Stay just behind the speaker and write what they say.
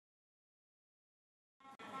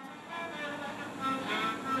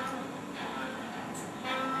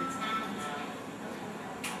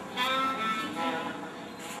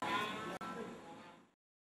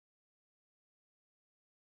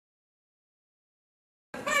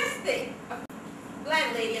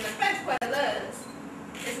landlady in the French Quarter learns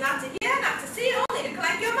is not to hear, not to see, only to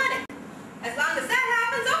collect your money. As long as that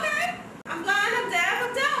happens, okay, I'm blind, I'm deaf,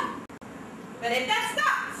 I'm dumb. But if that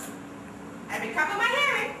stops, I recover my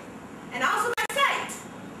hearing, and also my sight,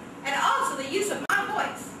 and also the use of my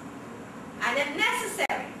voice. And if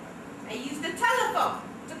necessary, I use the telephone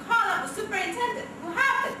to call up the superintendent, who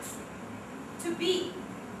happens to be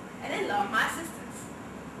an in-law of my sister's.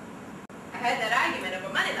 I heard that argument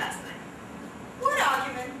over money last night. What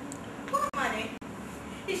argument? What money?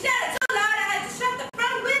 He shouted so loud I had to shut the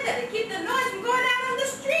front window to keep the noise from going out on the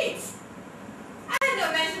streets. I had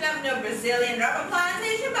no mention of no Brazilian rubber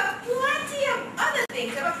plantation, but plenty of other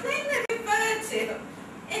things that were plainly referred to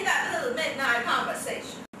in that little midnight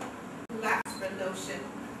conversation. Larkspur Lotion.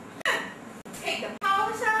 Take the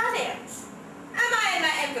polish on it. Am I in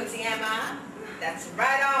my infancy, am I? That's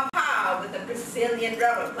right on par with the Brazilian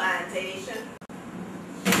rubber plantation.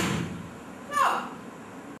 Oh.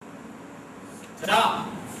 Stop!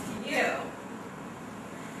 You.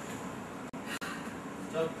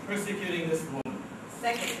 Stop persecuting this woman.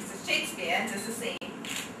 Second, Mr. Shakespeare enters the scene.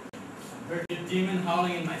 I heard your demon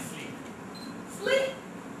howling in my sleep. Sleep?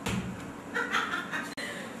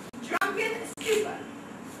 Drunken stupor.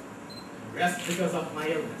 Rest because of my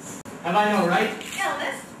illness. Have I no right?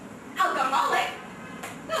 Illness? Alcoholic?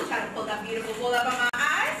 Don't try to pull that beautiful wool up on my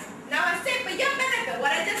eyes. Now I say for your benefit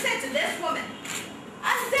what I just said to this woman.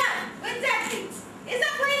 I'm done with deadbeats. Is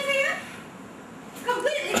that plain to you?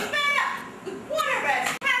 Completely fed up with quarter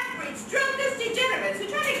rats, half-breeds, drunkards, degenerates who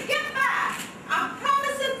try to get by on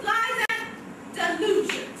promises, lies, and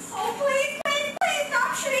delusions. Oh, please, please, please,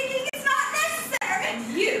 stop shrieking. It's not necessary. And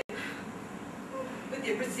you, with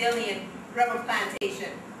your Brazilian rubber plantation.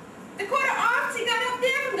 The quarter arms he got up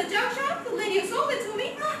there from the junk shop, the lady who sold it to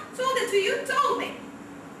me, told me.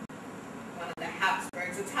 One of the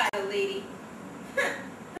Habsburgs, a title lady.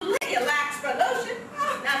 The lady of Larkspur Lotion.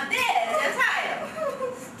 Now there's a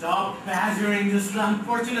title. Stop badgering this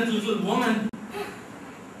unfortunate little woman.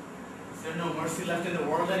 Is there no mercy left in the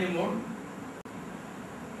world anymore?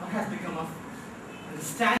 What has become of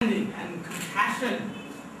understanding and compassion?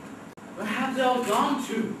 Where have they all gone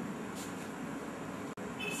to?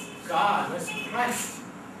 God, where's Christ?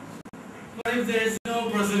 What if there is no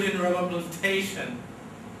Brazilian rubber plantation?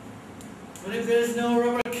 What if there is no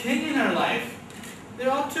rubber king in her life? There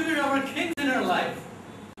ought to be rubber kings in her life.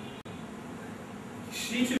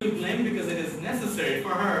 She to be blamed because it is necessary for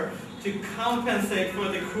her to compensate for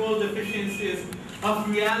the cruel deficiencies of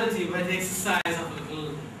reality by the exercise of a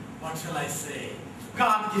little, what shall I say,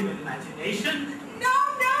 God-given imagination. No,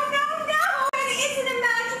 no, no, no. It isn't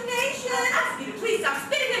imagination. I ask you to please stop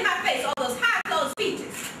spitting in my face all those high-flown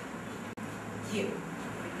speeches. You,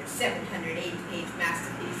 with your 780-page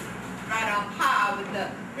masterpiece, right on par with the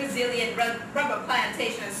Brazilian rubber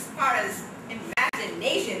plantation as far as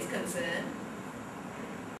imagination is concerned.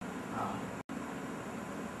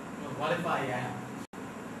 Well, what if I am?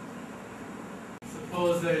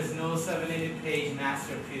 Suppose there is no 780-page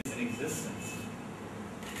masterpiece in existence.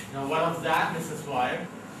 Now what of that, Mrs. Wire?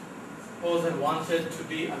 Suppose I wanted to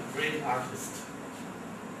be a great artist,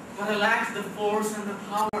 but I lacked the force and the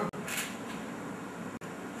power.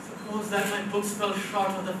 Suppose that my books fell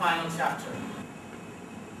short of the final chapter.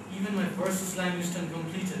 Even my verses languished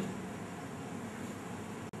uncompleted.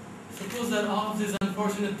 Suppose that all of these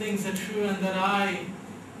unfortunate things are true and that I,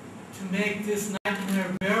 to make this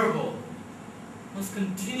nightmare bearable, must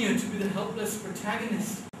continue to be the helpless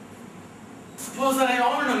protagonist. Suppose that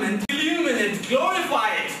I ornament, illuminate,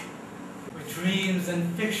 glorify it with dreams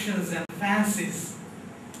and fictions and fancies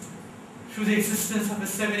through the existence of a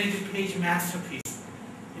 780-page masterpiece,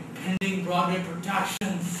 impending Broadway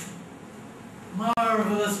productions,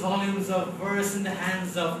 marvelous volumes of verse in the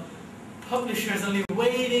hands of publishers only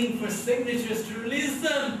waiting for signatures to release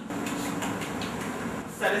them.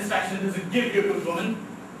 Satisfaction does it give you, good woman,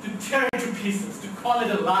 to tear it to pieces, to call it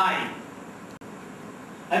a lie.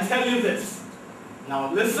 I tell you this,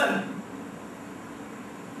 now listen.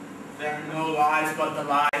 There are no lies but the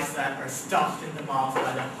lies that are stuffed in the mouth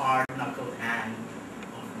by the hard-knuckled hand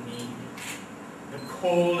of need. The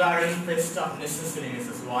cold iron fist of necessity,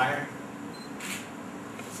 Mrs. Wire.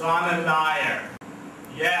 So I'm a liar.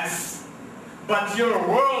 Yes. But your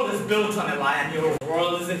world is built on a lie, and your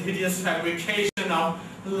world is a hideous fabrication of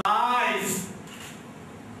lies.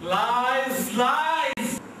 Lies,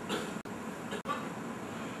 lies.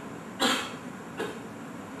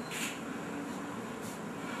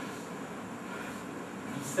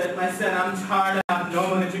 You said, my son, I'm tired, I have no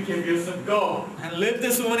money to give you, so go and leave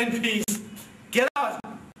this woman in peace. Get out.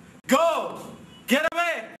 Go. Get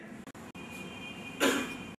away.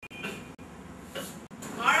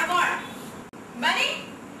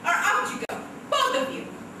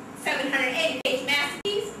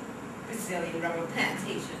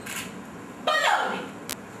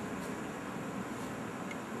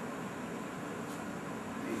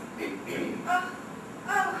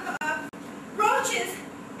 Roaches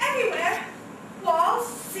everywhere. Walls,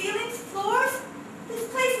 ceilings, floors. This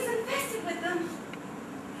place is infested with them.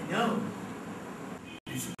 I know.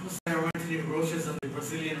 I suppose there weren't any roaches on the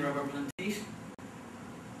Brazilian rubber plantation.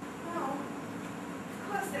 No, of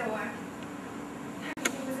course there weren't.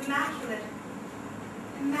 Everything was immaculate.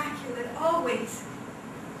 Immaculate, always.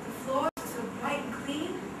 The floors were so bright and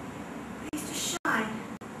clean. They used to shine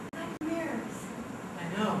like mirrors.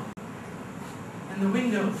 I know. And the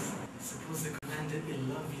windows. I suppose they commanded a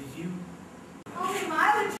lovely view. Only a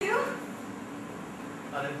mile or two.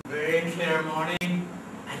 On a very clear morning,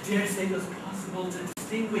 I dare say it was possible to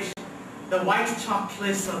distinguish the white chalk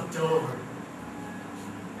cliffs of Dover.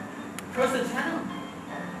 Across the town.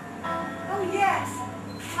 Oh yes,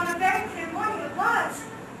 on a very clear morning it was.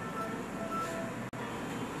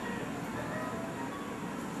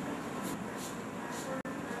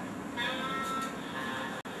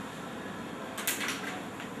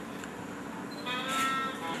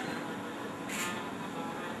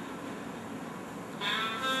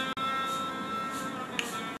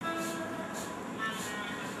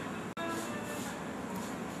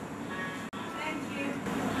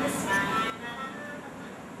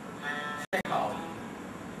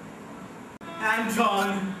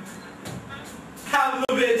 Anton!